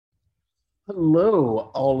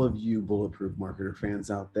Hello, all of you Bulletproof marketer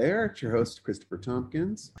fans out there. It's your host, Christopher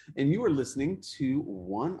Tompkins, and you are listening to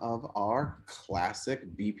one of our classic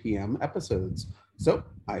BPM episodes. So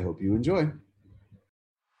I hope you enjoy.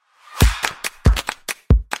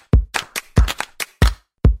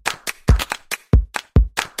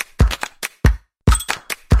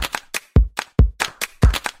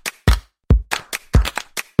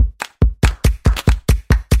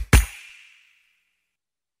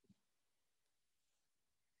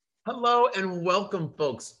 Hello and welcome,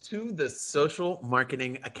 folks, to the Social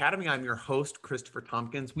Marketing Academy. I'm your host, Christopher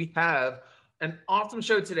Tompkins. We have an awesome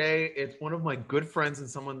show today. It's one of my good friends and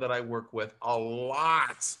someone that I work with a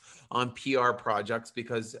lot on PR projects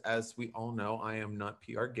because, as we all know, I am not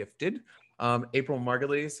PR gifted. April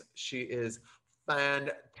Margulies, she is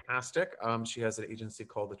fantastic. She has an agency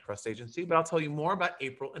called The Trust Agency, but I'll tell you more about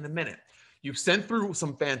April in a minute. You've sent through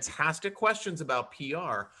some fantastic questions about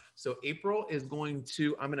PR. So April is I'm going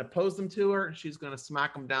to pose them to her and she's going to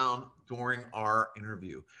smack them down during our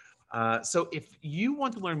interview. So if you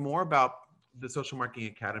want to learn more about the Social Marketing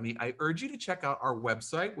Academy, I urge you to check out our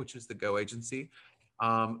website, which is the Go Agency,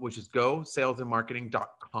 which is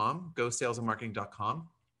gosalesandmarketing.com, gosalesandmarketing.com.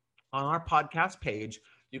 On our podcast page,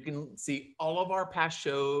 you can see all of our past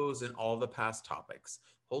shows and all the past topics.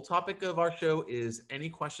 Whole topic of our show is any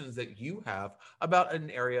questions that you have about an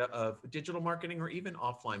area of digital marketing or even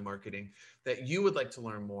offline marketing that you would like to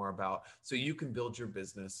learn more about so you can build your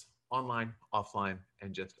business online, offline,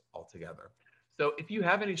 and just all together. So if you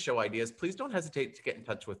have any show ideas, please don't hesitate to get in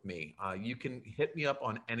touch with me. You can hit me up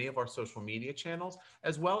on any of our social media channels,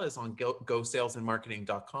 as well as on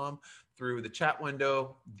gosalesandmarketing.com through the chat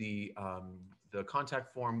window, the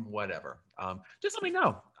contact form, whatever. Just let me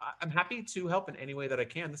know. I'm happy to help in any way that I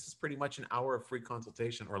can. This is pretty much an hour of free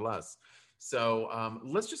consultation or less. So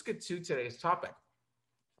let's just get to today's topic.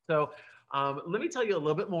 So let me tell you a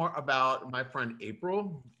little bit more about my friend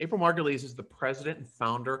April. April Margulies is the president and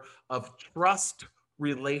founder of Trust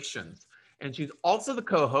Relations. And she's also the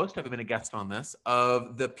co-host, I've been a guest on this,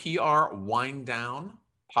 of the PR Wind Down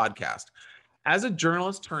podcast. As a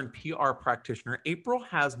journalist turned PR practitioner, April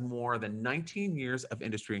has more than 19 years of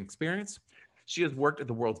industry experience. She has worked at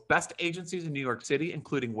the world's best agencies in New York City,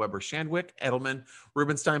 including Weber Shandwick, Edelman,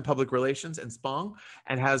 Rubenstein Public Relations, and Spong,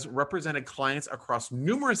 and has represented clients across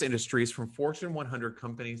numerous industries from Fortune 100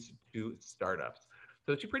 companies to startups.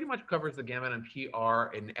 So she pretty much covers the gamut on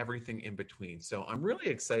PR and everything in between. So I'm really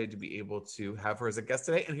excited to be able to have her as a guest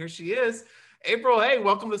today. And here she is. April, hey,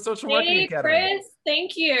 welcome to the Social Marketing Academy. Hey, Chris,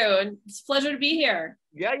 thank you. It's a pleasure to be here.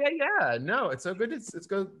 Yeah. No, it's so good. It's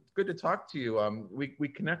good to talk to you. We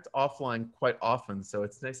connect offline quite often, so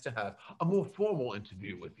it's nice to have a more formal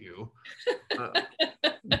interview with you.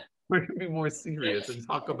 We're gonna be more serious and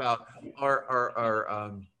talk about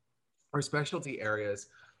our specialty areas.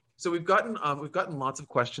 So we've gotten lots of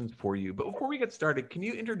questions for you, but before we get started, can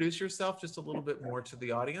you introduce yourself just a little bit more to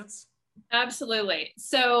the audience? Absolutely.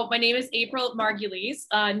 So my name is April Margulies,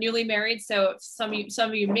 newly married. So some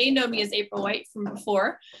of you may know me as April White from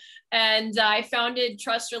before. And I founded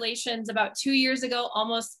Trust Relations about 2 years ago,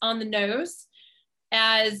 almost on the nose,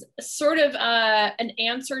 as sort of an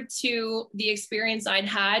answer to the experience I'd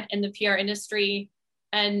had in the PR industry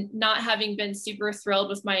and not having been super thrilled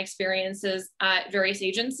with my experiences at various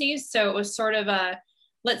agencies. So it was sort of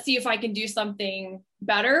let's see if I can do something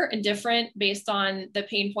better and different based on the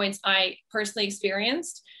pain points I personally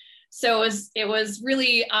experienced. So it was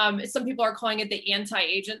really, some people are calling it the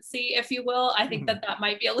anti-agency, if you will. I think that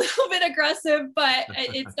might be a little bit aggressive, but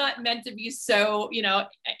it's not meant to be so,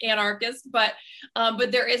 anarchist, but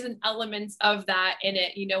there is an element of that in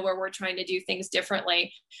it, where we're trying to do things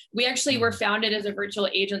differently. We actually were founded as a virtual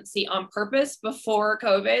agency on purpose before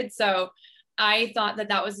COVID. So I thought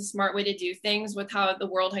that was a smart way to do things with how the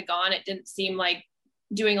world had gone. It didn't seem like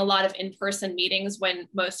doing a lot of in-person meetings when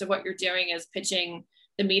most of what you're doing is pitching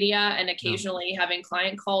the media and occasionally having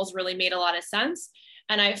client calls really made a lot of sense.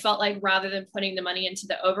 And I felt like rather than putting the money into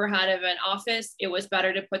the overhead of an office, it was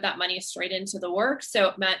better to put that money straight into the work. So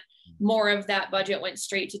it meant more of that budget went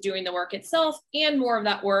straight to doing the work itself, and more of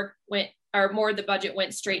that work more of the budget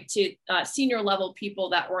went straight to senior level people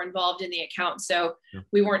that were involved in the account. So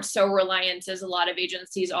we weren't so reliant as a lot of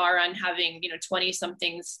agencies are on having, 20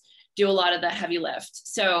 somethings do a lot of the heavy lift.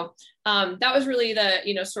 So that was really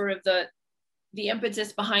the, sort of the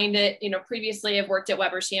impetus behind it. Previously I've worked at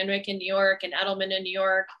Weber Shandwick in New York and Edelman in New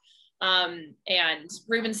York, and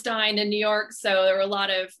Rubenstein in New York. So there were a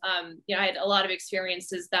lot of, I had a lot of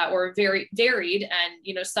experiences that were very varied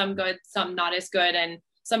and, some good, some not as good, and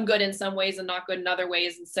some good in some ways and not good in other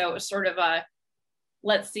ways. And so it was sort of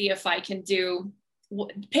let's see if I can do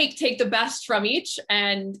take the best from each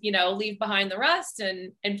and, leave behind the rest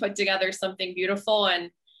and put together something beautiful.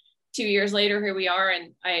 And 2 years later, here we are.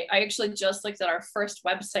 And I actually just looked at our first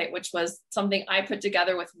website, which was something I put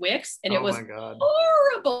together with Wix, and it was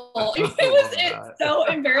horrible. It's so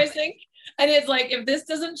embarrassing. And it's like, if this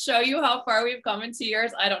doesn't show you how far we've come in 2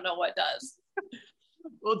 years, I don't know what does.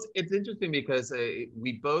 Well, it's interesting because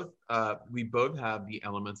we both have the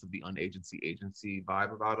elements of the agency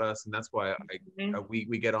vibe about us, and that's why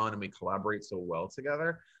we get on and we collaborate so well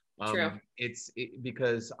together. True.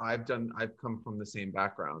 Because I've come from the same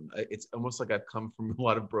background. It's almost like I've come from a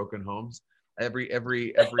lot of broken homes. Every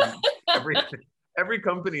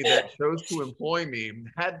company that chose to employ me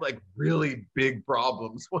had like really big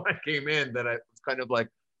problems when I came in, that I was kind of like,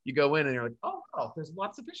 you go in and you're like, oh, there's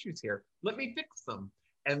lots of issues here. Let me fix them.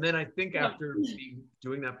 And then I think after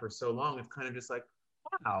doing that for so long, it's kind of just like,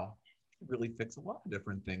 wow, I really fix a lot of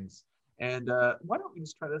different things. And why don't we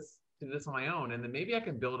just try this? Do this on my own, and then maybe I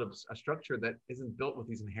can build a structure that isn't built with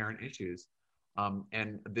these inherent issues,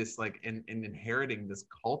 and this like in inheriting this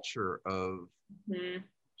culture of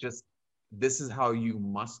just, this is how you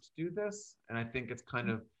must do this. And I think it's kind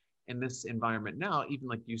of in this environment now, even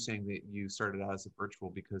like you saying that you started out as a virtual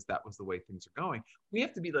because that was the way things are going, we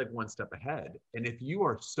have to be like one step ahead. And if you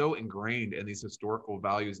are so ingrained in these historical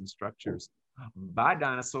values and structures, bye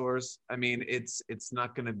dinosaurs. I mean, it's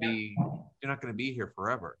not going to be, you're not going to be here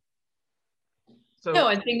forever. So, no,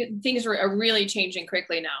 I think things are really changing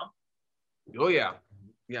quickly now. Oh yeah.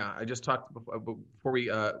 I just talked before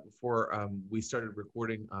we started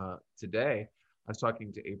recording today. I was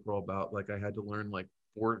talking to April about like I had to learn like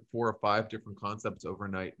four or five different concepts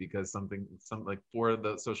overnight because some like 4 of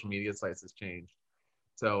the social media sites has changed.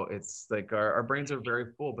 So it's like our brains are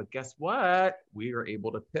very full. But guess what? We are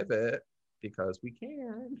able to pivot because we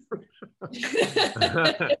can.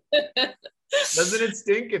 Doesn't it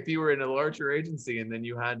stink if you were in a larger agency and then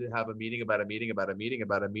you had to have a meeting about a meeting about a meeting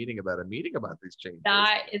about a meeting about a meeting about these changes?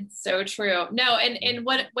 That is so true. No, and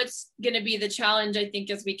what's going to be the challenge, I think,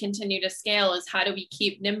 as we continue to scale is how do we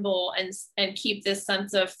keep nimble and keep this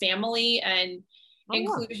sense of family and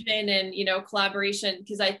inclusion and, collaboration?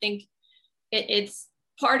 Because I think it's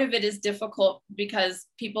part of it is difficult because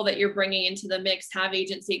people that you're bringing into the mix have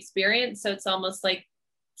agency experience. So it's almost like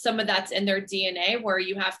some of that's in their DNA where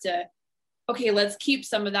you have to, okay, let's keep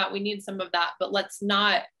some of that. We need some of that, but let's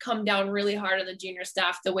not come down really hard on the junior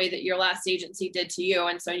staff the way that your last agency did to you.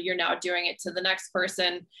 And so you're now doing it to the next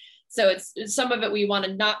person. So it's some of it we want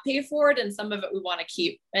to not pay forward and some of it we want to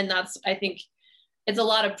keep. And that's, I think it's a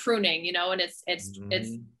lot of pruning, and it's,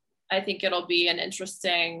 I think it'll be an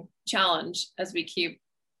interesting challenge as we keep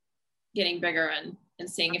getting bigger and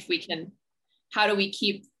seeing if we can, how do we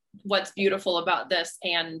keep what's beautiful about this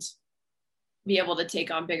and be able to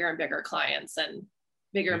take on bigger and bigger clients and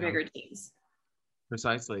bigger and bigger teams.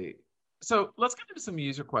 Precisely. So let's get into some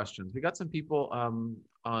user questions. We got some people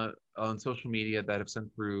on social media that have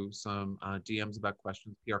sent through some DMs about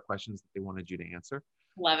questions, PR questions that they wanted you to answer.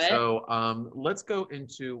 Love it. So let's go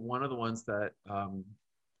into one of the ones that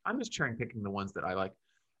I'm just cherry picking the ones that I like.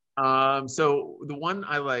 So the one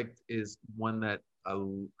I liked is one that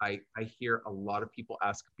I hear a lot of people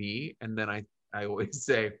ask me, and then I always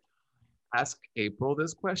say, ask April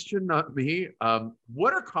this question, not me.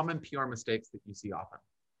 What are common PR mistakes that you see often?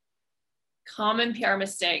 Common PR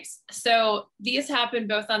mistakes. So these happen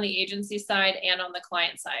both on the agency side and on the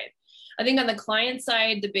client side. I think on the client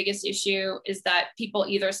side, the biggest issue is that people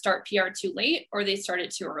either start PR too late or they start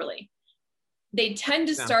it too early. They tend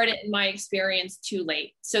to start it, in my experience, too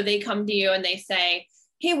late. So they come to you and they say,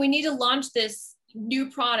 hey, we need to launch this new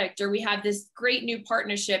product, or we have this great new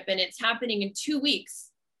partnership and it's happening in 2 weeks.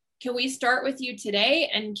 Can we start with you today?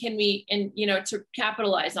 And can we, to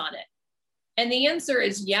capitalize on it? And the answer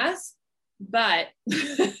is yes, but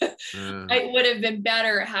it would have been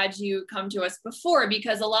better had you come to us before,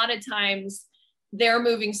 because a lot of times they're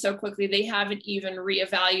moving so quickly, they haven't even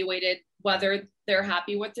reevaluated whether they're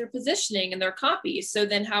happy with their positioning and their copy. So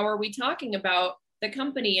then how are we talking about the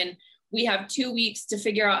company? And we have 2 weeks to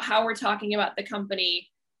figure out how we're talking about the company,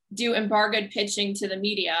 do embargoed pitching to the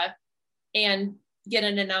media, and get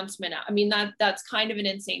an announcement out. I mean, that's kind of an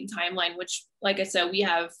insane timeline, which, like I said, we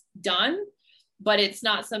have done, but it's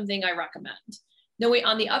not something I recommend. No,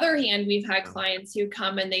 on the other hand, we've had clients who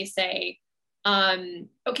come and they say,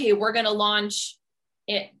 okay, we're going to launch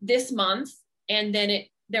it this month, and then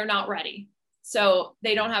they're not ready. So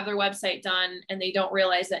they don't have their website done and they don't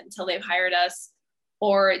realize it until they've hired us,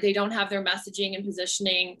 or they don't have their messaging and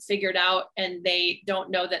positioning figured out and they don't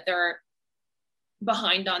know that they're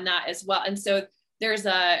behind on that as well. And so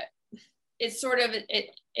it's sort of,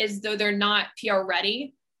 as though they're not PR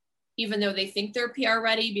ready, even though they think they're PR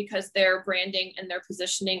ready, because their branding and their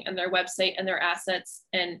positioning and their website and their assets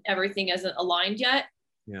and everything isn't aligned yet.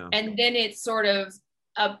 Yeah. And then it's sort of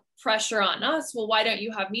a pressure on us. Well, why don't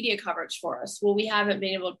you have media coverage for us? Well, we haven't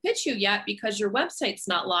been able to pitch you yet because your website's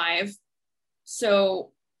not live.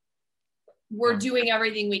 So we're doing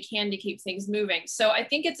everything we can to keep things moving. So I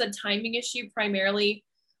think it's a timing issue primarily,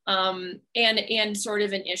 and sort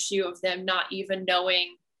of an issue of them not even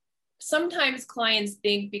knowing. Sometimes clients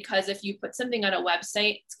think because if you put something on a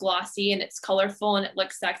website, it's glossy and it's colorful and it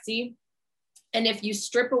looks sexy. And if you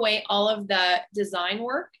strip away all of the design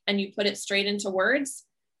work and you put it straight into words,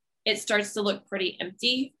 it starts to look pretty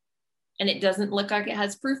empty, and it doesn't look like it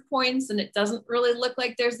has proof points, and it doesn't really look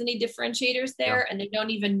like there's any differentiators there. And they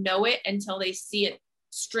don't even know it until they see it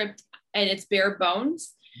stripped and it's bare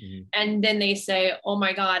bones. Mm-hmm. And then they say, oh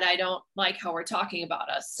my God, I don't like how we're talking about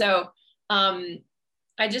us. So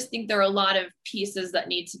I just think there are a lot of pieces that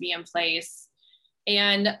need to be in place.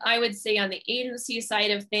 And I would say on the agency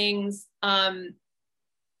side of things,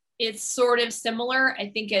 it's sort of similar.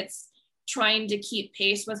 I think it's trying to keep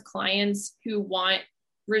pace with clients who want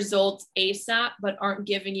results ASAP, but aren't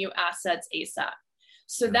giving you assets ASAP.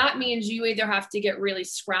 So that means you either have to get really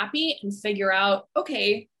scrappy and figure out,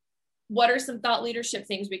 okay, what are some thought leadership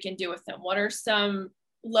things we can do with them? What are some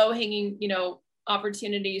low-hanging,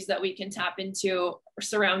 opportunities that we can tap into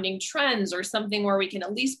surrounding trends, or something where we can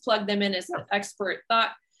at least plug them in as an expert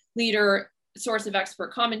thought leader, source of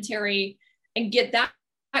expert commentary, and get that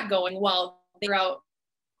going while they're out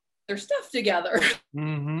their stuff together.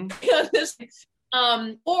 Mm-hmm.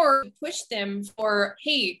 Or push them for,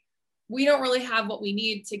 hey, we don't really have what we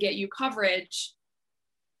need to get you coverage.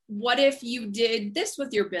 What if you did this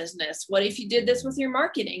with your business? What if you did this with your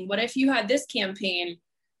marketing? What if you had this campaign?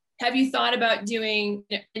 Have you thought about doing?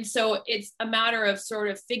 And so it's a matter of sort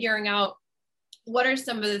of figuring out what are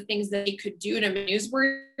some of the things that they could do to be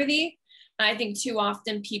newsworthy. And I think too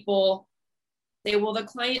often people say, well, the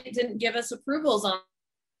client didn't give us approvals on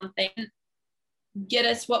things, get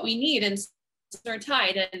us what we need, and are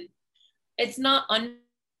tied. And it's not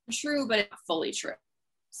untrue, but it's not fully true.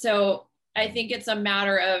 So I think it's a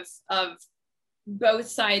matter of both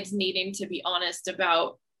sides needing to be honest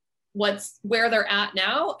about where they're at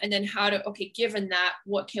now, and then how to, okay, given that,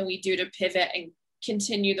 what can we do to pivot and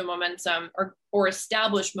continue the momentum or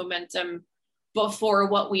establish momentum before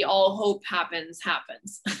what we all hope happens.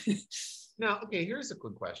 Now, okay, here's a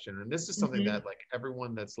quick question. And this is something that like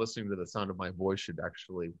everyone that's listening to the sound of my voice should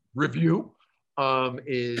actually review.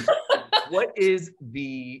 Is what is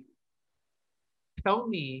tell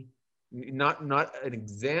me, not an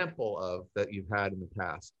example of that you've had in the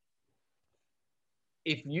past.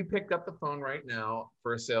 If you picked up the phone right now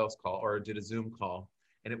for a sales call or did a Zoom call,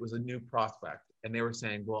 and it was a new prospect, and they were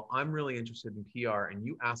saying, well, I'm really interested in PR, and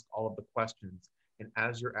you ask all of the questions, and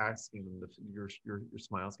as you're asking them, your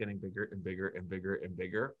smile's getting bigger and bigger and bigger and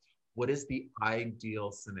bigger. What is the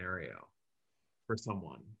ideal scenario for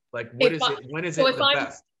someone? Like, when is it the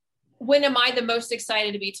best? When am I the most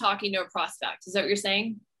excited to be talking to a prospect? Is that what you're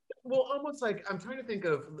saying? Well, almost like I'm trying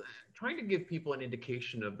to give people an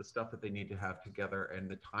indication of the stuff that they need to have together and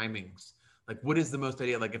the timings. Like, what is the most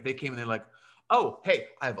ideal? Like, if they came and they're like, oh, hey,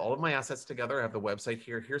 I have all of my assets together. I have the website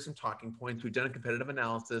here. Here's some talking points. We've done a competitive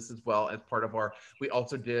analysis as well as part of we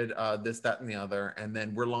also did this, that, and the other. And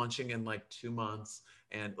then we're launching in like 2 months.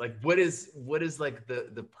 And like, what is like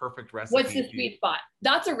the perfect recipe? What's the sweet spot?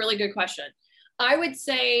 That's a really good question. I would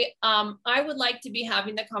say I would like to be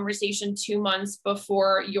having the conversation 2 months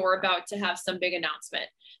before you're about to have some big announcement.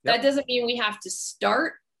 Yep. That doesn't mean we have to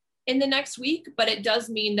start in the next week, but it does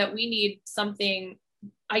mean that we need something.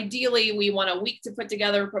 Ideally, we want a week to put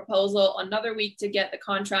together a proposal, another week to get the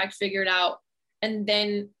contract figured out, and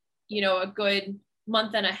then, a good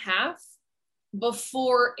month and a half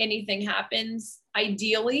before anything happens,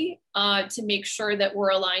 ideally, to make sure that we're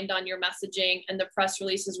aligned on your messaging and the press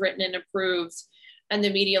release is written and approved and the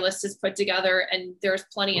media list is put together. And there's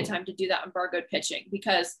plenty of time to do that embargoed pitching,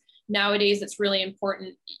 because nowadays it's really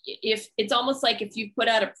important. If it's almost like if you put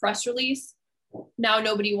out a press release, now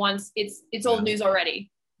nobody wants, it's old news already.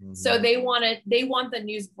 Mm-hmm. So they want the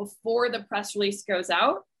news before the press release goes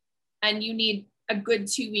out, and you need a good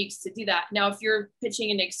 2 weeks to do that. Now, if you're pitching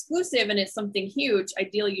an exclusive and it's something huge,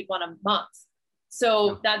 ideally you'd want a month.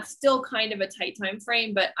 So that's still kind of a tight time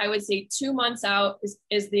frame, but I would say 2 months out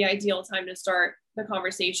is the ideal time to start the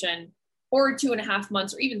conversation, or 2.5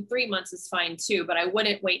 months, or even 3 months is fine too, but I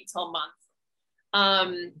wouldn't wait until a month.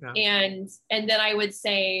 And then I would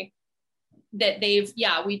say, that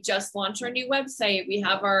we just launched our new website. We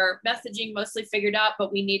have our messaging mostly figured out,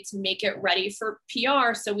 but we need to make it ready for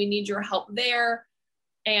PR. So we need your help there.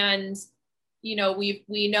 And,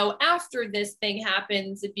 we know after this thing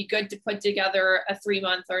happens, it'd be good to put together a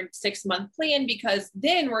 3-month or 6-month plan, because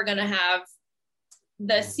then we're going to have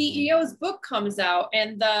the CEO's book comes out,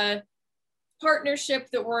 and the partnership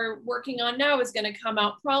that we're working on now is going to come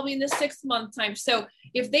out probably in the 6-month time. So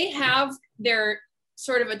if they have their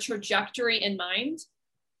sort of a trajectory in mind,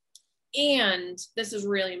 and this is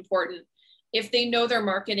really important, if they know their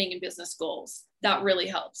marketing and business goals, that really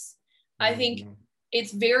helps. I think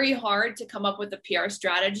it's very hard to come up with a PR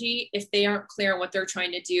strategy if they aren't clear on what they're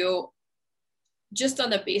trying to do just on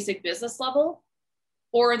the basic business level,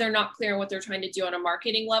 or they're not clear on what they're trying to do on a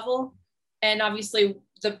marketing level. And obviously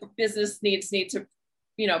the business needs need to,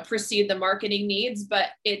 precede the marketing needs, but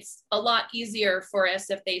it's a lot easier for us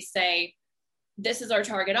if they say, this is our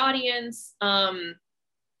target audience.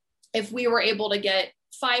 If we were able to get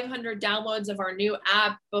 500 downloads of our new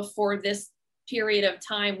app before this period of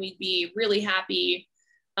time, we'd be really happy.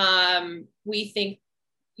 We think,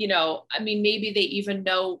 maybe they even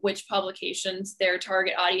know which publications their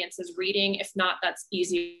target audience is reading. If not, that's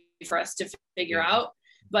easy for us to figure out.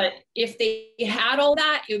 But if they had all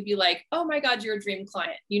that, it would be like, oh my God, you're a dream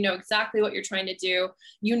client. You know exactly what you're trying to do.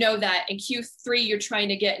 You know that in Q3, you're trying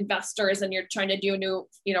to get investors and you're trying to do a new,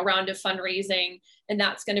 round of fundraising. And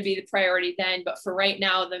that's going to be the priority then. But for right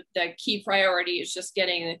now, the key priority is just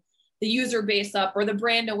getting the user base up, or the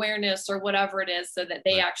brand awareness, or whatever it is, so that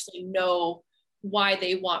they actually know why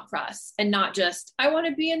they want press, and not just, I want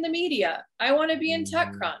to be in the media, I want to be in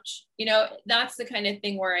TechCrunch. That's the kind of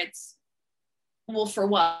thing where it's, well, for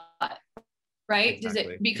what, right? Exactly.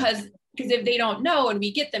 Does it, because if they don't know and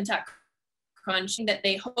we get them TechCrunch that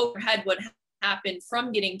they hope head would happen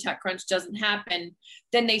from getting TechCrunch doesn't happen,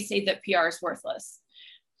 then they say that PR is worthless.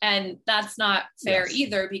 And that's not fair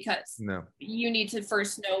either, because you need to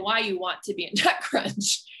first know why you want to be in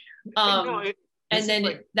TechCrunch. And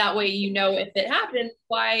then that way, if it happens,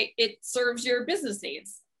 why it serves your business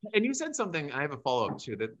needs. And you said something, I have a follow-up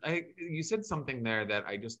too, you said something there that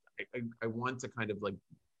I want to kind of like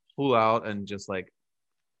pull out and just like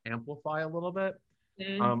amplify a little bit.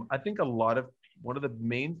 I think one of the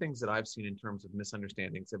main things that I've seen in terms of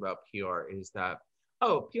misunderstandings about PR is that,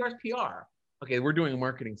 PR is PR. Okay, we're doing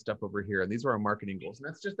marketing stuff over here, and these are our marketing goals,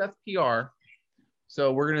 and that's PR.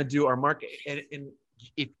 So we're going to do our market. And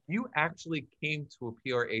if you actually came to a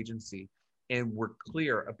PR agency and were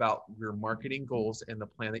clear about your marketing goals and the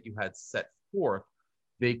plan that you had set forth,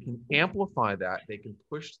 they can amplify that. They can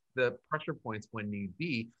push the pressure points when need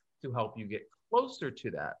be to help you get closer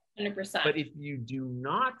to that. 100%. But if you do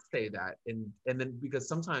not say that, and then, because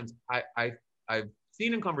sometimes I've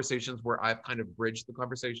seen in conversations where I've kind of bridged the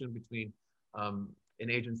conversation between an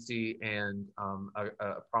agency and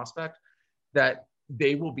a prospect, that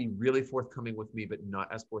they will be really forthcoming with me, but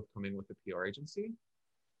not as forthcoming with the PR agency.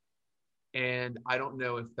 And I don't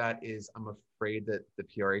know if that is, I'm afraid that the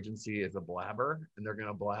PR agency is a blabber and they're going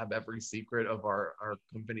to blab every secret of our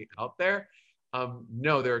company out there.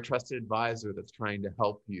 No, they're a trusted advisor that's trying to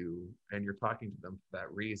help you, and you're talking to them for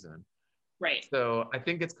that reason. Right. So I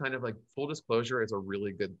think it's kind of like full disclosure is a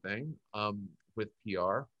really good thing with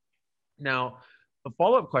PR. Now, the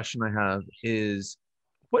follow-up question I have is,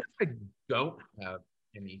 what if I don't have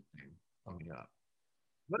anything coming up?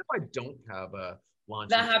 What if I don't have a launch?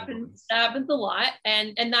 That happens a lot,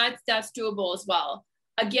 and that's doable as well.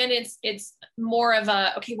 Again, it's more of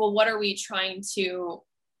a, okay, well, what are we trying to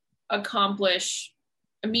accomplish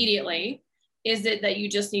immediately? Is it that you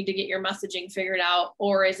just need to get your messaging figured out,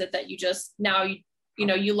 or is it that you just now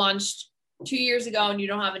you launched 2 years ago and you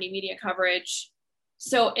don't have any media coverage?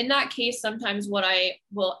 So in that case, sometimes what I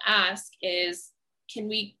will ask is, can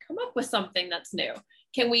we come up with something that's new?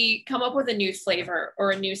 Can we come up with a new flavor, or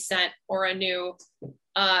a new scent, or a new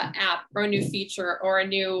app, or a new feature, or a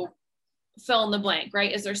new fill in the blank,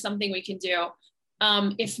 right? Is there something we can do?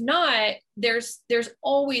 If not, there's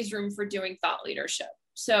always room for doing thought leadership.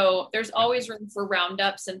 So there's always room for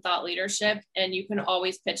roundups and thought leadership, and you can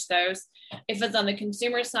always pitch those. If it's on the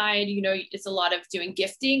consumer side, it's a lot of doing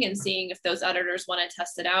gifting and seeing if those editors want to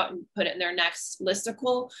test it out and put it in their next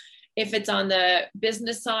listicle. If it's on the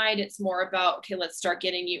business side, it's more about, okay, let's start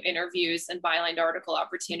getting you interviews and byline article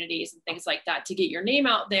opportunities and things like that to get your name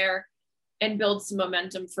out there and build some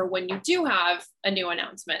momentum for when you do have a new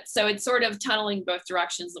announcement. So it's sort of tunneling both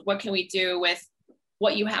directions. What can we do with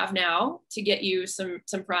what you have now to get you some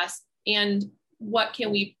press, and what can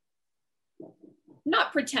we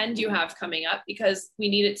not pretend you have coming up, because we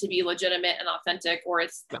need it to be legitimate and authentic, or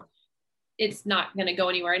it's not going to go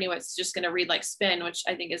anywhere anyway. It's just going to read like spin, which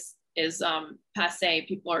I think is passe.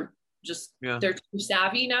 People are just, they're too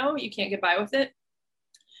savvy now. You can't get by with it.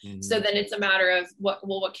 Mm-hmm. So then it's a matter of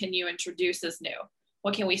what can you introduce as new?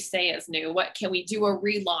 What can we say as new? What can we do a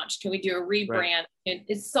relaunch? Can we do a rebrand? Right.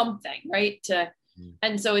 It's something, right?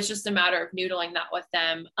 And so it's just a matter of noodling that with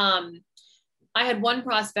them. I had one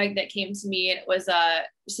prospect that came to me, and it was a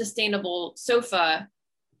sustainable sofa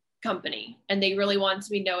company, and they really wanted to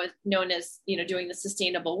be known as, doing the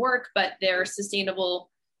sustainable work, but their sustainable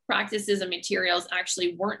practices and materials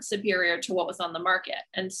actually weren't superior to what was on the market.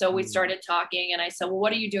 And so we started talking, and I said, well,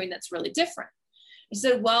 what are you doing that's really different? He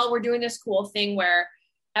said, well, we're doing this cool thing where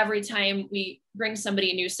every time we bring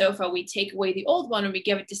somebody a new sofa, we take away the old one and we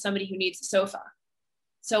give it to somebody who needs a sofa.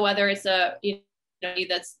 So whether it's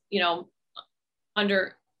that's,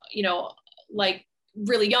 under, like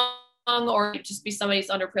really young, or just be somebody who's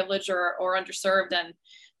underprivileged or underserved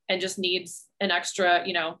and just needs an extra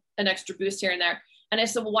boost here and there. And I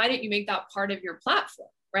said, well, why didn't you make that part of your platform,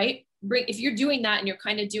 right? If you're doing that and you're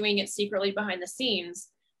kind of doing it secretly behind the scenes,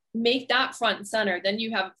 make that front and center. Then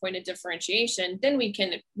you have a point of differentiation. Then we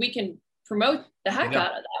can promote the heck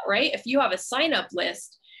out of that, right? If you have a sign up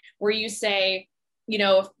list where you say,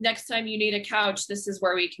 if next time you need a couch, this is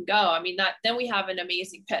where we can go. I mean, then we have an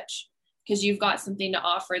amazing pitch, because you've got something to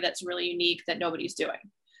offer that's really unique that nobody's doing.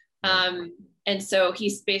 And so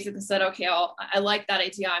he's basically said, okay, I like that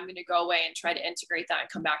idea. I'm going to go away and try to integrate that and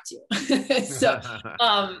come back to you.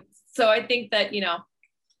 So I think that,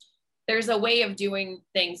 there's a way of doing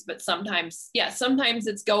things, but sometimes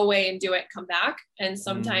it's go away and do it, come back. And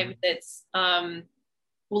sometimes it's, well,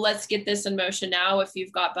 let's get this in motion now if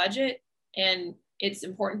you've got budget and it's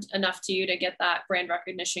important enough to you to get that brand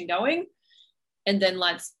recognition going. And then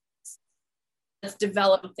let's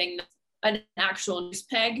develop an actual news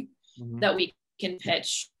peg that we can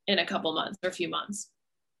pitch in a couple months or a few months.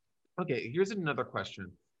 Okay, here's another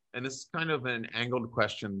question. And this is kind of an angled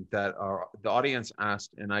question that the audience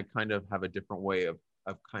asked, and I kind of have a different way of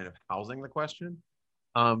kind of housing the question.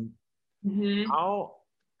 How,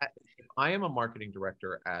 if I am a marketing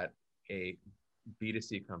director at a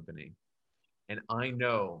B2C company, and I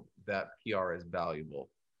know that PR is valuable,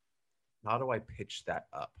 how do I pitch that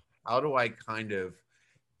up? How do I kind of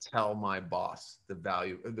tell my boss the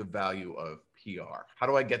value of PR? How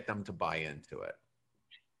do I get them to buy into it?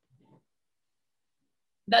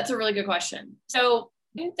 That's a really good question. So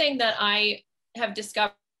one thing that I have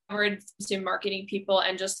discovered to marketing people,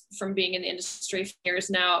 and just from being in the industry for years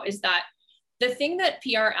now, is that the thing that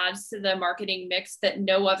PR adds to the marketing mix that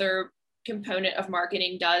no other component of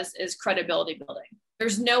marketing does is credibility building.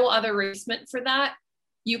 There's no other replacement for that.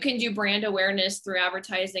 You can do brand awareness through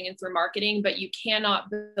advertising and through marketing, but you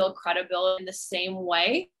cannot build credibility in the same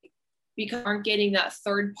way, because you aren't getting that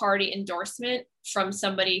third party endorsement from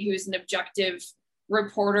somebody who's an objective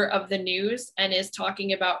reporter of the news and is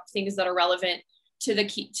talking about things that are relevant to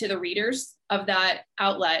the readers of that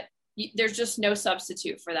outlet. There's just no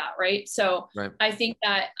substitute for that, right? So I think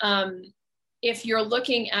that if you're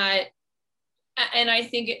looking at, and I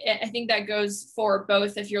think that goes for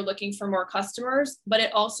both if you're looking for more customers, but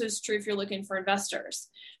it also is true if you're looking for investors.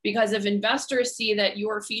 Because if investors see that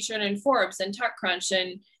you're featured in Forbes and TechCrunch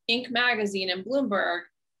and Inc. magazine and Bloomberg,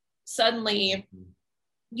 suddenly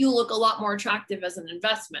you look a lot more attractive as an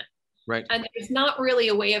investment. Right. And there's not really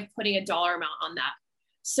a way of putting a dollar amount on that.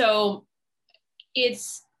 So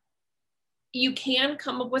you can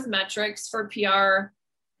come up with metrics for PR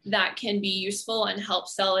that can be useful and help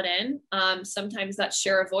sell it in. Sometimes that's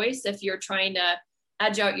share a voice. If you're trying to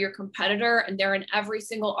edge out your competitor and they're in every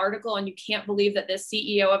single article and you can't believe that the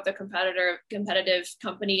CEO of the competitive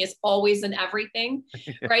company is always in everything,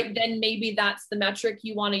 right? Then maybe that's the metric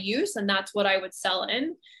you want to use. And that's what I would sell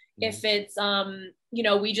in. If it's,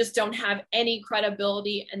 we just don't have any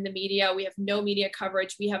credibility in the media. We have no media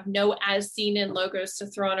coverage. We have no as seen in logos to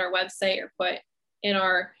throw on our website or put in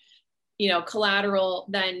our, collateral,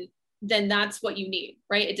 then that's what you need,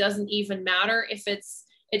 right? It doesn't even matter if it's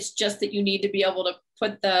just that you need to be able to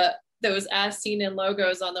put those as seen in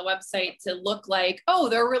logos on the website to look like, oh,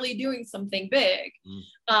 they're really doing something big.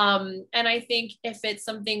 And I think if it's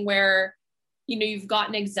something where, you've got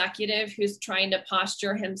an executive who's trying to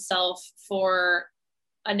posture himself for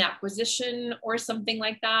an acquisition or something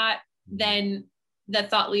like that, then the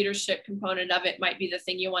thought leadership component of it might be the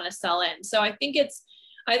thing you want to sell in. So I think it's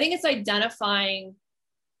identifying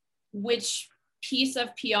which piece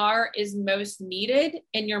of PR is most needed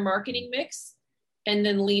in your marketing mix, and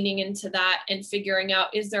then leaning into that and figuring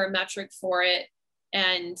out, is there a metric for it?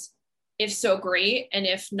 And if so, great. And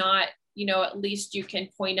if not, at least you can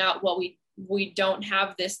point out, well, we don't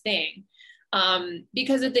have this thing.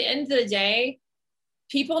 Because at the end of the day,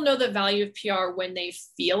 people know the value of PR when they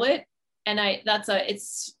feel it. And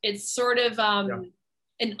it's sort of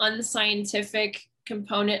an unscientific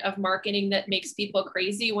component of marketing that makes people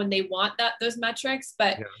crazy when they want those metrics.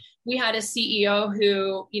 But we had a CEO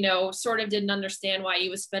who, sort of didn't understand why he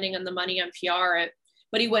was spending on the money on PR,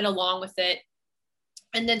 but he went along with it.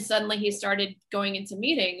 And then suddenly he started going into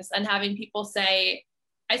meetings and having people say,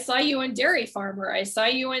 I saw you in Dairy Farmer. I saw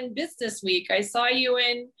you in Business Week. I saw you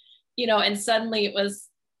in, and suddenly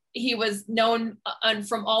he was known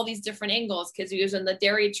from all these different angles because he was in the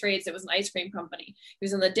dairy trades. It was an ice cream company. He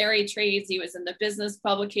was in the dairy trades. He was in the business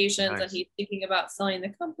publications. Nice. And he's thinking about selling the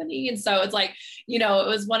company. And so it's like, it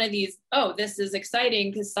was one of these, oh, this is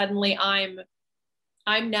exciting because suddenly I'm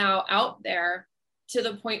now out there to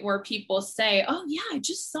the point where people say, oh yeah, I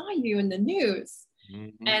just saw you in the news.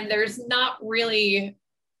 Mm-hmm. And there's not really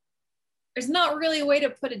a way to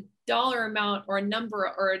put a dollar amount or a number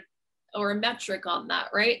or a metric on that,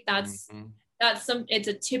 right? It's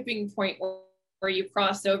a tipping point where you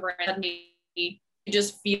cross over and you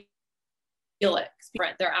just feel it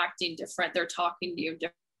different. They're acting different. They're talking to you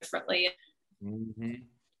differently. Mm-hmm.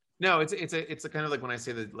 No, it's a kind of like when I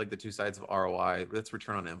say that, like the two sides of ROI, that's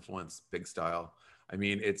return on influence, big style. I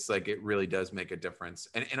mean, it's like, it really does make a difference.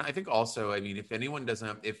 And I think also, I mean, if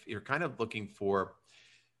you're kind of looking for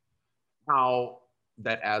how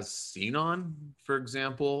that as seen on, for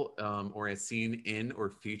example, or as seen in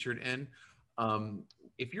or featured in,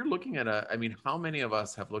 if you're looking at how many of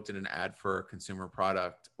us have looked at an ad for a consumer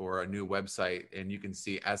product or a new website and you can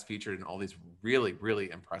see as featured in all these really, really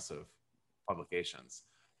impressive publications?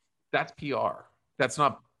 That's PR. That's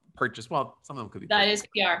not purchase. Well, some of them could be. That is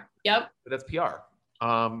PR. Yep. But that's PR.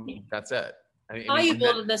 That's it.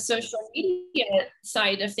 Valuable to the social media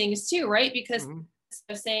side of things too, right? Because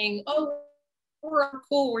of saying, oh, we're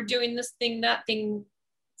cool, we're doing this thing, that thing,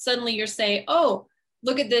 suddenly you're saying, oh,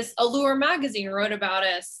 look at this, Allure magazine wrote about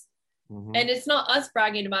us. Mm-hmm. And it's not us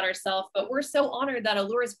bragging about ourselves, but we're so honored that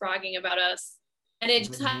Allure is bragging about us. And it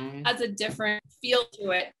just has a different feel to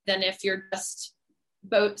it than if you're just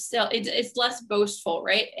it's less boastful,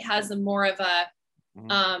 right? It has a more of a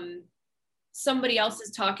somebody else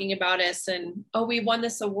is talking about us and, oh, we won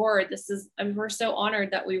this award. We're so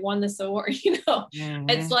honored that we won this award,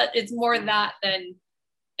 It's more that than,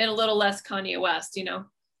 and a little less Kanye West,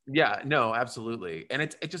 Yeah, no, absolutely. And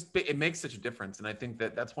it makes such a difference. And I think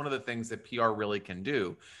that that's one of the things that PR really can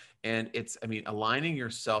do. And aligning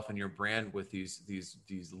yourself and your brand with these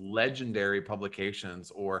legendary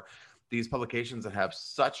publications, or these publications that have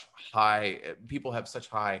people have such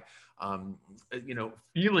high,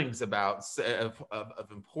 feelings about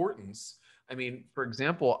of importance. I mean, for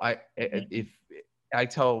example,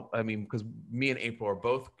 because me and April are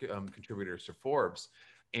both contributors to Forbes,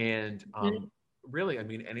 and really,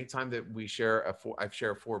 anytime that I share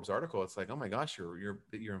a Forbes article, it's like, oh my gosh, you're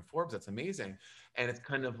in Forbes. That's amazing. And it's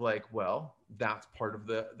kind of like, well, that's part of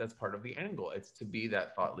the angle. It's to be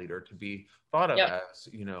that thought leader, to be thought of as,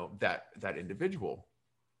 that individual.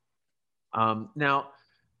 Now,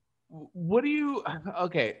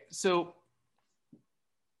 so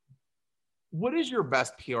what is your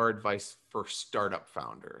best PR advice for startup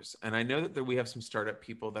founders? And I know that we have some startup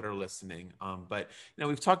people that are listening, but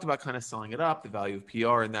we've talked about kind of selling it up, the value of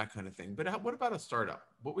PR and that kind of thing. But what about a startup?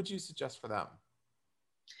 What would you suggest for them?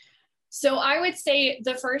 So I would say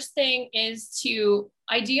the first thing is to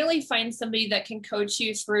ideally find somebody that can coach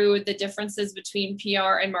you through the differences between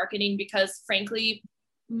PR and marketing, because frankly,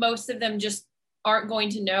 most of them just aren't going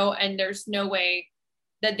to know, and there's no way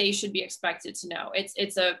that they should be expected to know.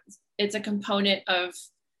 It's a component of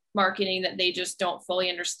marketing that they just don't fully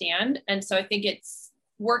understand. And so I think it's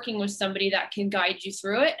working with somebody that can guide you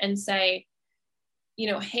through it and say,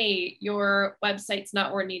 hey, your website's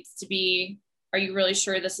not where it needs to be. Are you really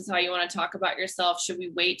sure this is how you want to talk about yourself? Should we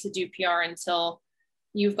wait to do PR until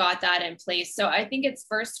you've got that in place? So I think it's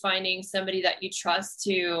first finding somebody that you trust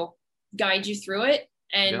to guide you through it,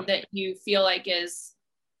 and that you feel like is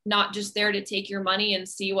not just there to take your money and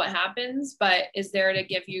see what happens, but is there to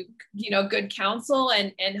give you, good counsel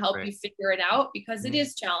and help you figure it out, because it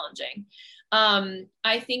is challenging.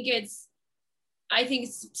 I think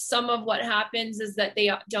some of what happens is that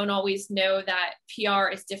they don't always know that PR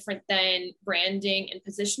is different than branding and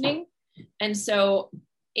positioning. And so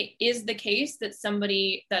it is the case that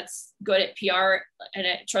somebody that's good at PR and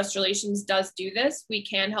at trust relations does do this. We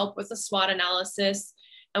can help with a SWOT analysis,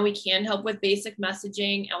 and we can help with basic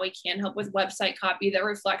messaging, and we can help with website copy that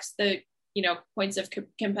reflects the, points of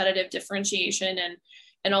competitive differentiation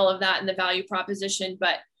and all of that, and the value proposition.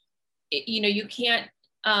 But, you can't,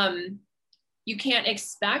 you can't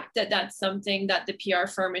expect that that's something that the PR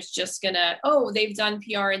firm is just gonna, oh, they've done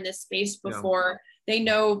PR in this space before. They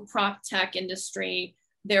know prop tech industry.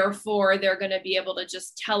 Therefore, they're going to be able to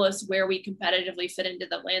just tell us where we competitively fit into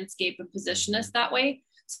the landscape and position us that way.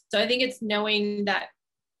 So I think it's knowing that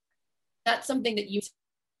that's something that you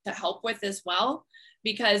to help with as well,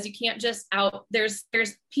 because you can't just there's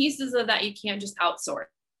pieces of that you can't just outsource,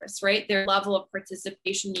 right? There's a level of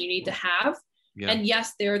participation you need to have. Yeah. And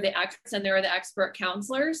yes, they're the experts and they're the expert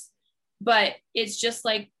counselors, but it's just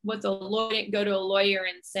like with a lawyer, go to a lawyer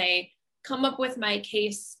and say, come up with my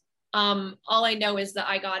case. All I know is that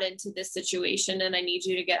I got into this situation and I need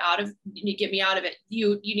you to get me out of it.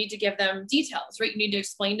 You need to give them details, right? You need to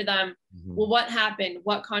explain to them, well, what happened,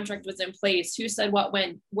 what contract was in place, who said what,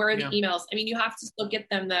 when, where are the emails? I mean, you have to still get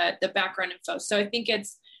them the background info. So I think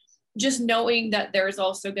it's just knowing that there's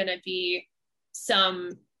also going to be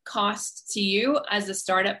some cost to you as a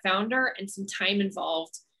startup founder and some time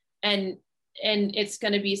involved. And it's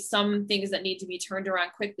going to be some things that need to be turned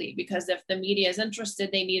around quickly, because if the media is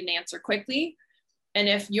interested, they need an answer quickly. And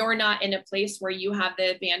if you're not in a place where you have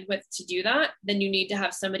the bandwidth to do that, then you need to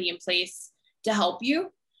have somebody in place to help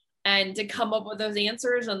you and to come up with those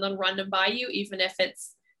answers and then run them by you, even if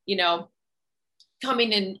it's,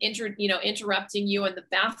 coming and interrupting you in the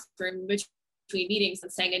bathroom between meetings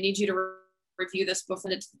and saying, I need you to review this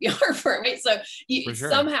before the PR firm, right? So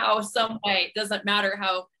somehow, some way, doesn't matter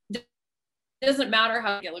how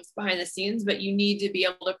it looks behind the scenes, but you need to be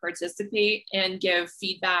able to participate and give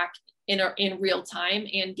feedback in real time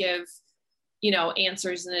and give,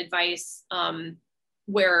 answers and advice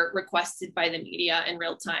where requested by the media in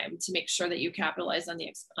real time to make sure that you capitalize on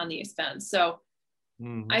the expense. So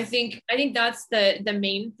I think that's the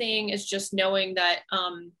main thing, is just knowing that,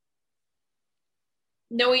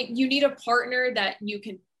 knowing you need a partner that you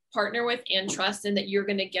can partner with and trust, and that you're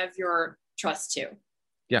going to give your trust to.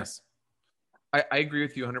 Yes. I agree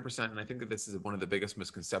with you 100%. And I think that this is one of the biggest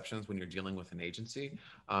misconceptions when you're dealing with an agency.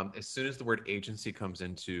 As soon as the word agency comes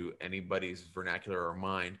into anybody's vernacular or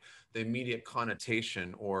mind, the immediate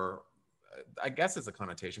connotation, or I guess it's a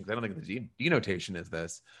connotation, because I don't think the denotation is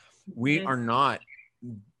this. We're not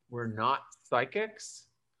psychics.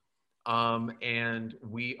 And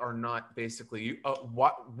we are not basically,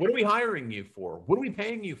 what are we hiring you for? What are we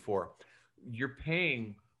paying you for? You're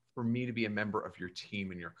paying for me to be a member of your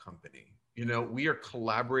team and your company. We are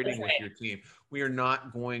collaborating with your team. We are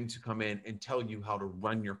not going to come in and tell you how to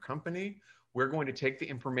run your company. We're going to take the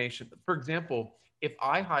information. For example, if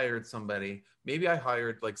I hired somebody, maybe I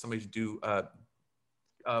hired like somebody to do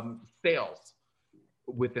sales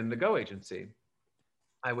within the Go agency.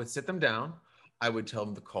 I would sit them down. I would tell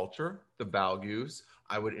them the culture, the values.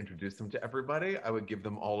 I would introduce them to everybody. I would give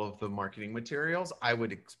them all of the marketing materials. I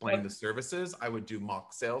would explain the services. I would do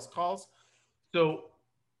mock sales calls. So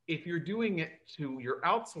if you're doing it you're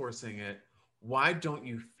outsourcing it, why don't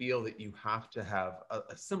you feel that you have to have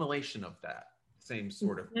a simulation of that same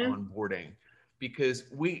sort of onboarding? Because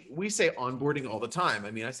we say onboarding all the time.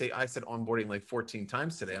 I mean, I said onboarding like 14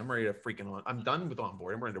 times today. I'm ready to I'm done with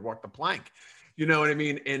onboarding. I'm ready to walk the plank. You know what I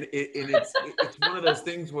mean? And it's one of those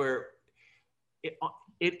things where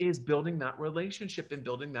it is building that relationship and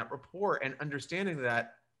building that rapport and understanding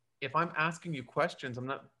that if I'm asking you questions, I'm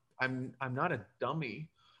not a dummy.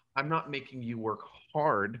 I'm not making you work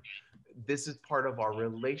hard. This is part of our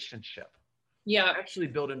relationship. Yeah. Actually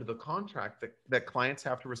build into the contract that clients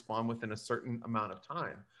have to respond within a certain amount of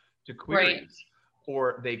time to queries,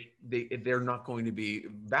 or they're not going to be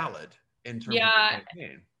valid in terms of the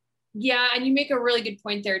campaign. Yeah. And you make a really good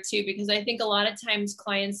point there too, because I think a lot of times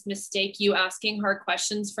clients mistake you asking hard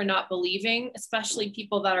questions for not believing, especially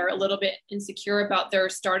people that are a little bit insecure about their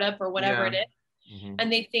startup or whatever it is.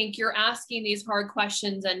 And they think you're asking these hard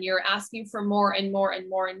questions and you're asking for more and more and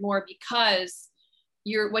more and more, because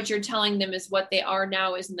what you're telling them is what they are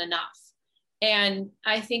now isn't enough. And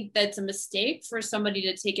I think that's a mistake for somebody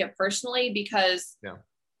to take it personally, because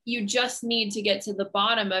you just need to get to the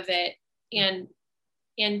bottom of it and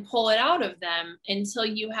pull it out of them until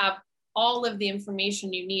you have all of the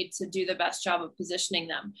information you need to do the best job of positioning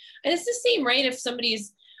them. And it's the same, right? If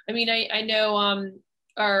somebody's, I know,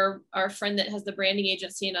 our friend that has the branding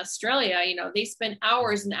agency in Australia, they spend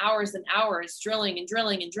hours and hours and hours drilling and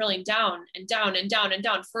drilling and drilling down and down and down and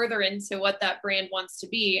down further into what that brand wants to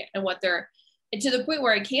be and and to the point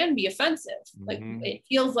where it can be offensive. Like it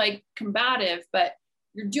feels like combative, but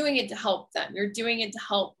you're doing it to help them. You're doing it to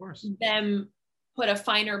help them put a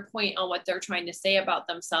finer point on what they're trying to say about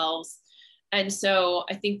themselves. And so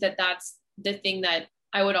I think that that's the thing that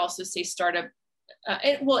I would also say startup,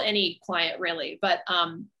 any client really, but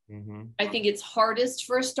Mm-hmm. I think it's hardest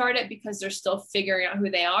for a startup because they're still figuring out who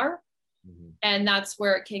they are. Mm-hmm. And that's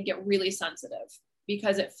where it can get really sensitive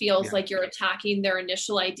because it feels like you're attacking their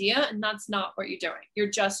initial idea. And that's not what you're doing.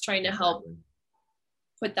 You're just trying to help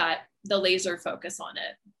put the laser focus on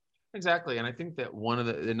it. Exactly. And I think that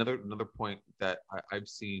another point that I've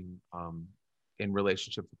seen in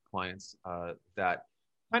relationships with clients that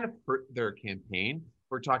kind of hurt their campaign,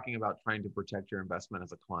 we're talking about trying to protect your investment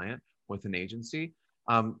as a client with an agency.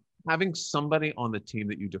 Having somebody on the team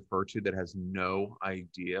that you defer to that has no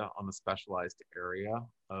idea on the specialized area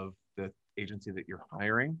of the agency that you're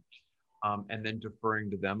hiring, and then deferring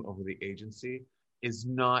to them over the agency is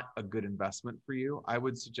not a good investment for you. I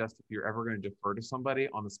would suggest if you're ever going to defer to somebody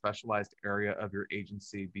on the specialized area of your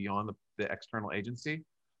agency beyond the external agency,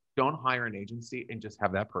 don't hire an agency and just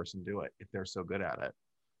have that person do it if they're so good at it.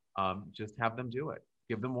 Just have them do it.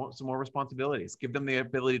 Give them some more responsibilities. Give them the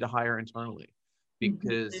ability to hire internally.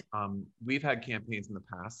 Because we've had campaigns in the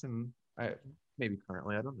past, and maybe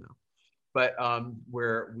currently, I don't know, but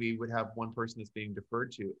where we would have one person that's being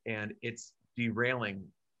deferred to, and it's derailing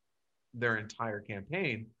their entire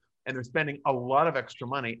campaign, and they're spending a lot of extra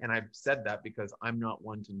money. And I've said that because I'm not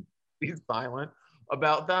one to be silent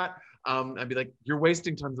about that. I'd be like, "You're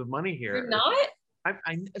wasting tons of money here." You're not.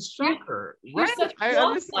 I'm a shocker, You're right? such a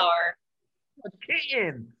wallflower.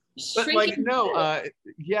 Kitten. But like, no,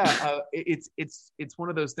 it's one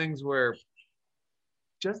of those things where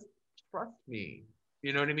just trust me.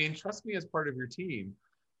 You know what I mean? Trust me as part of your team,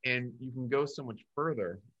 and you can go so much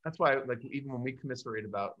further. That's why, like, even when we commiserate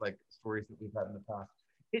about like stories that we've had in the past,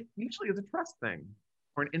 it usually is a trust thing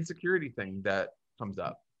or an insecurity thing that comes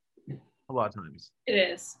up a lot of times. It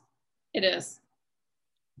is. It is.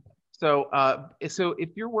 So if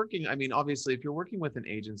you're working, I mean, obviously, if you're working with an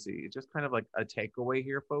agency, it's just kind of like a takeaway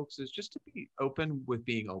here, folks, is just to be open with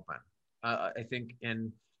being open. I think,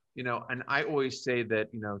 and I always say that,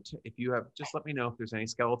 if you have, just let me know if there's any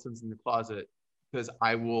skeletons in the closet, because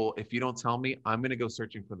I will, if you don't tell me, I'm going to go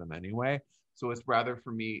searching for them anyway. So it's better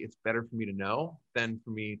for me to know than for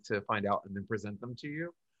me to find out and then present them to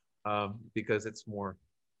you, because it's more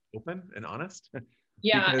open and honest.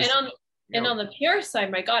 Yeah. Because, and on the PR side,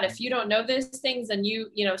 my God, if you don't know these things and you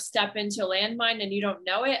step into a landmine and you don't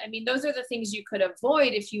know it, I mean, those are the things you could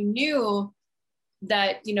avoid if you knew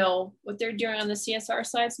that, what they're doing on the CSR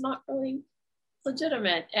side is not really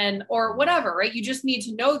legitimate or whatever, right? You just need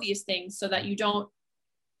to know these things so that you don't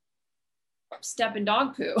step in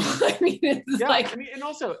dog poo. I mean, it's and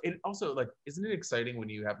also like, isn't it exciting when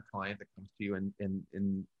you have a client that comes to you and then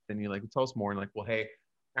you like, tell us more, and like, well, hey,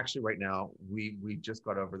 actually right now we just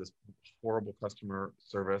got over this horrible customer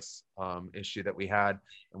service issue that we had,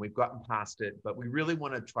 and we've gotten past it, but we really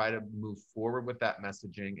want to try to move forward with that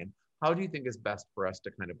messaging. And how do you think is best for us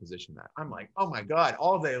to kind of position that? I'm like, oh my God,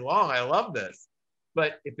 all day long, I love this.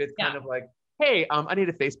 But if it's kind of like, hey, I need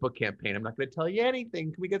a Facebook campaign, I'm not going to tell you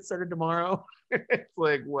anything, can we get started tomorrow? It's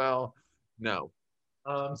like, well, no.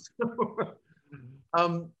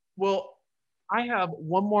 Well, I have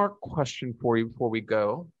one more question for you before we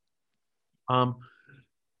go.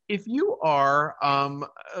 If you are,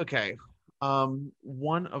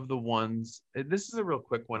 one of the ones, this is a real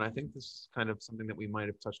quick one. I think this is kind of something that we might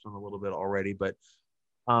have touched on a little bit already, but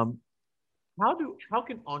how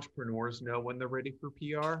can entrepreneurs know when they're ready for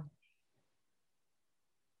PR?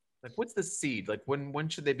 Like, what's the seed? Like, when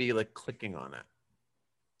should they be like clicking on it?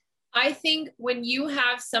 I think when you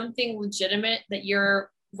have something legitimate that you're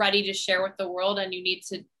ready to share with the world and you need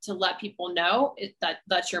to let people know,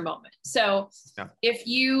 that's your moment. So if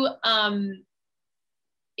you've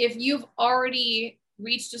already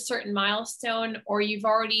reached a certain milestone, or you've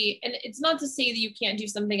already, and it's not to say that you can't do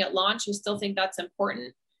something at launch, I still think that's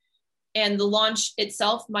important. And the launch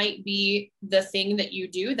itself might be the thing that you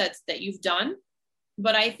do that you've done.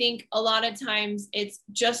 But I think a lot of times it's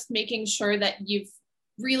just making sure that you've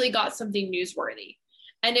really got something newsworthy.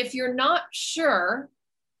 And if you're not sure,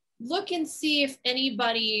 look and see if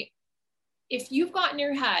you've got in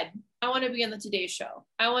your head, I want to be on the Today Show,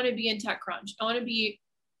 I want to be in TechCrunch, I want to be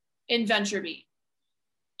in VentureBeat,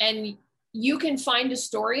 and you can find a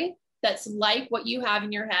story that's like what you have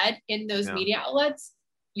in your head in those media outlets,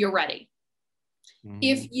 you're ready. Mm-hmm.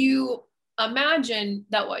 If you imagine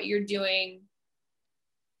that what you're doing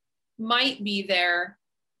might be there,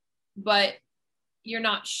 but you're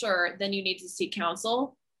not sure, then you need to seek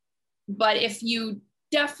counsel. But if you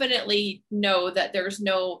definitely know that there's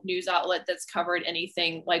no news outlet that's covered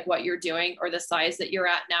anything like what you're doing or the size that you're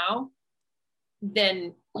at now,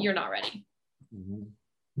 then you're not ready. Mm-hmm.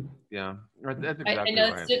 Yeah, that's exactly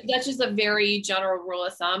right. That's just a very general rule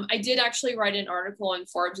of thumb. I did actually write an article in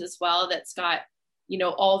Forbes as well that's got,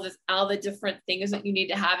 all the different things that you need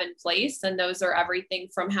to have in place. And those are everything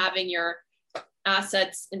from having your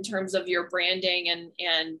assets in terms of your branding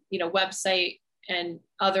and website and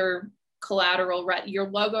other collateral, right? Your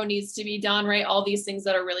logo needs to be done, right? All these things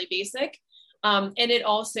that are really basic. And it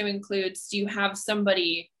also includes, do you have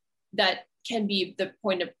somebody that can be the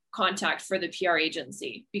point of contact for the PR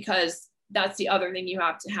agency? Because that's the other thing you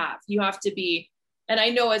have to have. You have to be, and I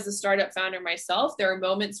know as a startup founder myself, there are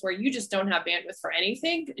moments where you just don't have bandwidth for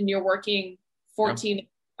anything and you're working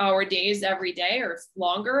 14-hour days every day or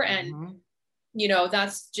longer. And,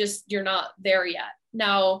 that's just, you're not there yet.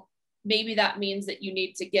 Now, maybe that means that you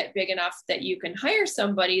need to get big enough that you can hire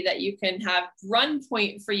somebody that you can have run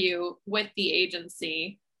point for you with the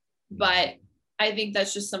agency. But I think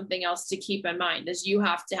that's just something else to keep in mind, is you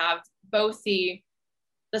have to have both the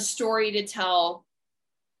story to tell,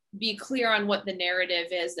 be clear on what the narrative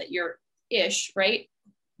is that you're right?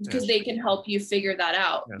 Because they can help you figure that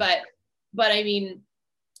out. Yeah. But I mean,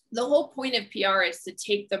 the whole point of PR is to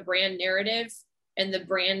take the brand narrative and the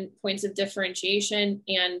brand points of differentiation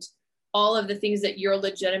and all of the things that you're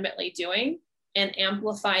legitimately doing and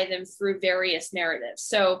amplify them through various narratives.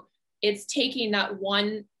 So it's taking that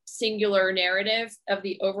one singular narrative of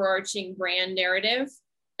the overarching brand narrative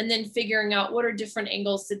and then figuring out what are different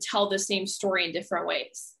angles to tell the same story in different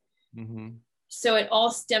ways. So it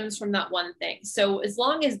all stems from that one thing. So as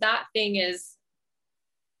long as that thing is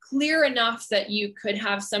clear enough that you could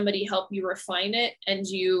have somebody help you refine it and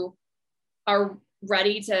you are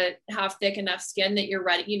ready to have thick enough skin that you're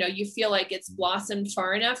ready, you feel like it's blossomed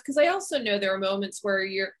far enough. Because I also know there are moments where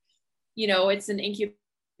it's an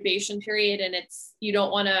incubation period and you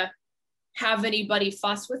don't want to have anybody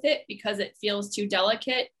fuss with it because it feels too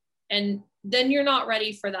delicate. And then you're not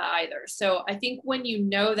ready for that either. So I think when you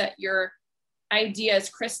know that your idea is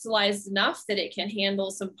crystallized enough that it can handle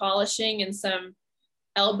some polishing and some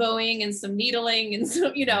elbowing and some needling and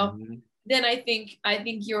so, then I think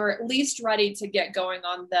you're at least ready to get going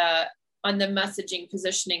on the messaging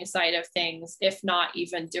positioning side of things, if not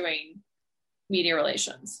even doing media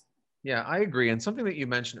relations. Yeah, I agree. And something that you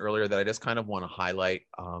mentioned earlier that I just kind of want to highlight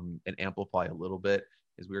and amplify a little bit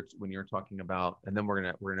is when you're talking about, and then we're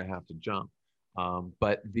gonna have to jump.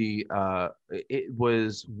 But it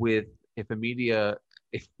was with if a media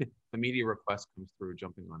request comes through,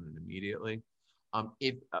 jumping on it immediately.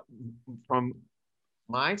 From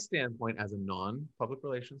my standpoint as a non-public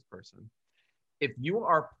relations person, if you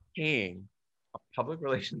are paying a public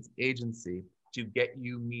relations agency to get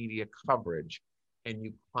you media coverage and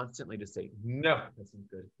you constantly just say, no, this is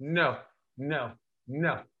good. No,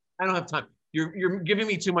 I don't have time. You're giving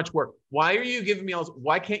me too much work. Why are you giving me all this?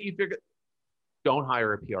 Why can't you figure? Don't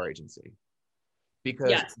hire a PR agency.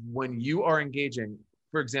 Because when you are engaging,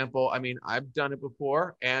 for example, I mean, I've done it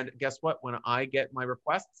before. And guess what? When I get my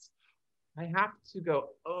requests, I have to go,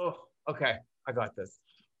 oh, okay, I got this.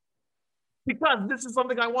 Because this is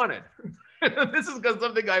something I wanted. This is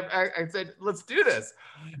something I said, let's do this.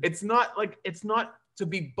 It's not to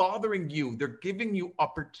be bothering you. They're giving you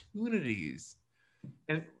opportunities.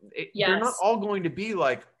 And they're not all going to be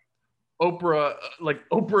like Oprah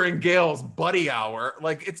and Gail's buddy hour.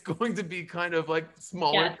 Like it's going to be kind of like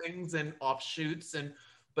smaller things and offshoots.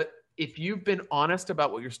 But if you've been honest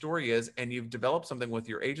about what your story is and you've developed something with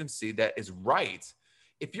your agency that is right,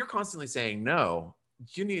 if you're constantly saying no,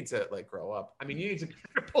 you need to grow up. I mean, you need to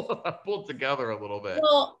kind of pull together a little bit.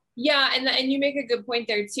 Well, yeah. And you make a good point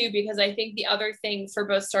there too, because I think the other thing for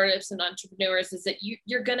both startups and entrepreneurs is that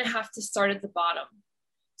you're going to have to start at the bottom.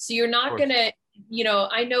 So you're not going to,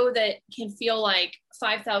 I know that can feel like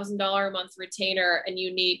 $5,000 a month retainer and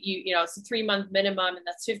you need, it's a 3-month minimum and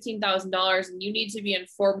that's $15,000 and you need to be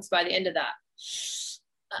informed by the end of that.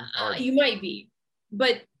 You might be,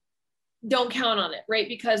 but don't count on it, right?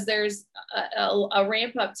 Because there's a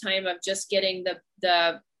ramp up time of just getting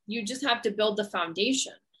you just have to build the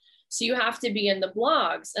foundation. So you have to be in the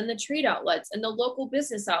blogs and the trade outlets and the local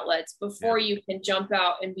business outlets before you can jump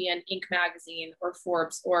out and be in Inc. magazine or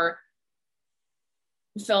Forbes or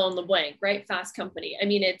fill in the blank, right? Fast Company. I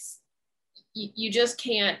mean, you just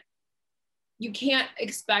can't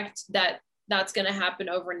expect that that's going to happen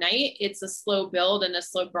overnight. It's a slow build and a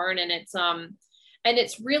slow burn. And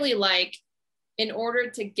it's really like, in order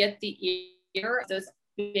to get the ear of those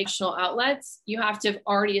big national outlets, you have to have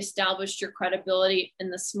already established your credibility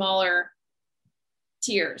in the smaller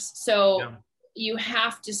tiers. So you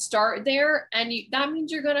have to start there. And that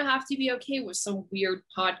means you're going to have to be okay with some weird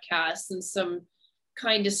podcasts and some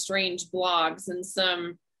kind of strange blogs and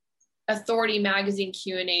some Authority magazine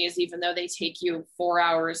Q&As, even though they take you 4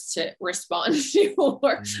 hours to respond to,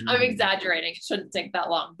 or I'm exaggerating, it shouldn't take that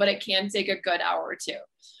long, but it can take a good hour or two,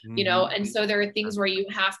 you know? And so there are things where you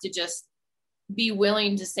have to just be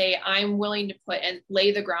willing to say, I'm willing to put and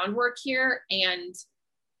lay the groundwork here, and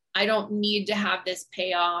I don't need to have this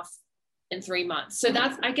payoff in 3 months. So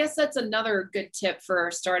I guess that's another good tip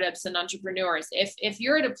for startups and entrepreneurs. If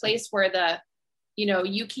you're at a place where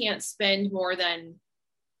you can't spend more than,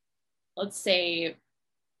 let's say,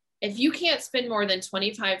 if you can't spend more than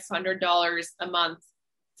 $2,500 a month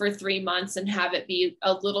for 3 months and have it be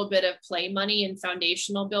a little bit of play money and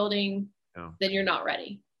foundational building, then you're not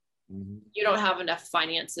ready. You don't have enough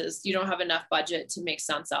finances. You don't have enough budget to make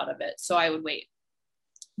sense out of it. So I would wait.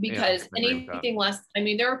 Because anything less, I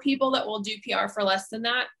mean, there are people that will do PR for less than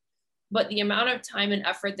that, but the amount of time and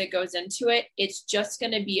effort that goes into it, it's just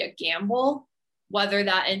going to be a gamble, whether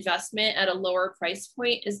that investment at a lower price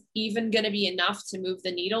point is even going to be enough to move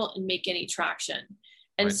the needle and make any traction.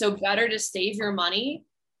 And so better to save your money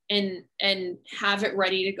and have it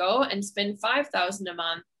ready to go and spend $5,000 a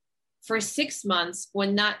month for 6 months,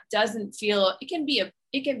 when that doesn't feel, it can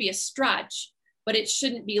be a stretch, but it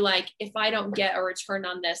shouldn't be like, if I don't get a return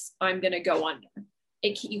on this, I'm going to go under.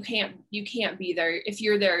 You can't be there. If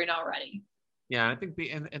you're there, you're not ready. Yeah, I think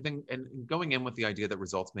and going in with the idea that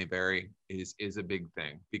results may vary is a big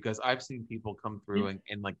thing, because I've seen people come through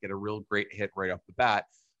and like get a real great hit right off the bat,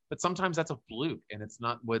 but sometimes that's a fluke, and it's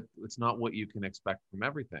not what you can expect from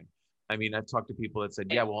everything. I mean, I've talked to people that said,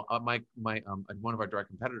 yeah, well, my one of our direct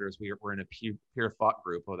competitors, we're in a peer thought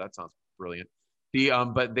group. Oh, that sounds brilliant.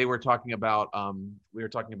 But they were talking about,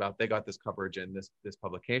 they got this coverage in this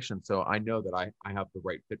publication. So I know that I have the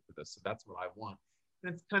right fit for this. So that's what I want.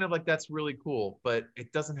 And it's kind of like, that's really cool, but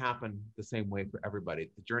it doesn't happen the same way for everybody.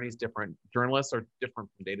 The journey's different. Journalists are different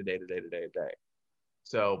from day to day to day to day to day.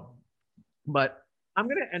 So, but I'm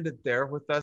going to end it there with us.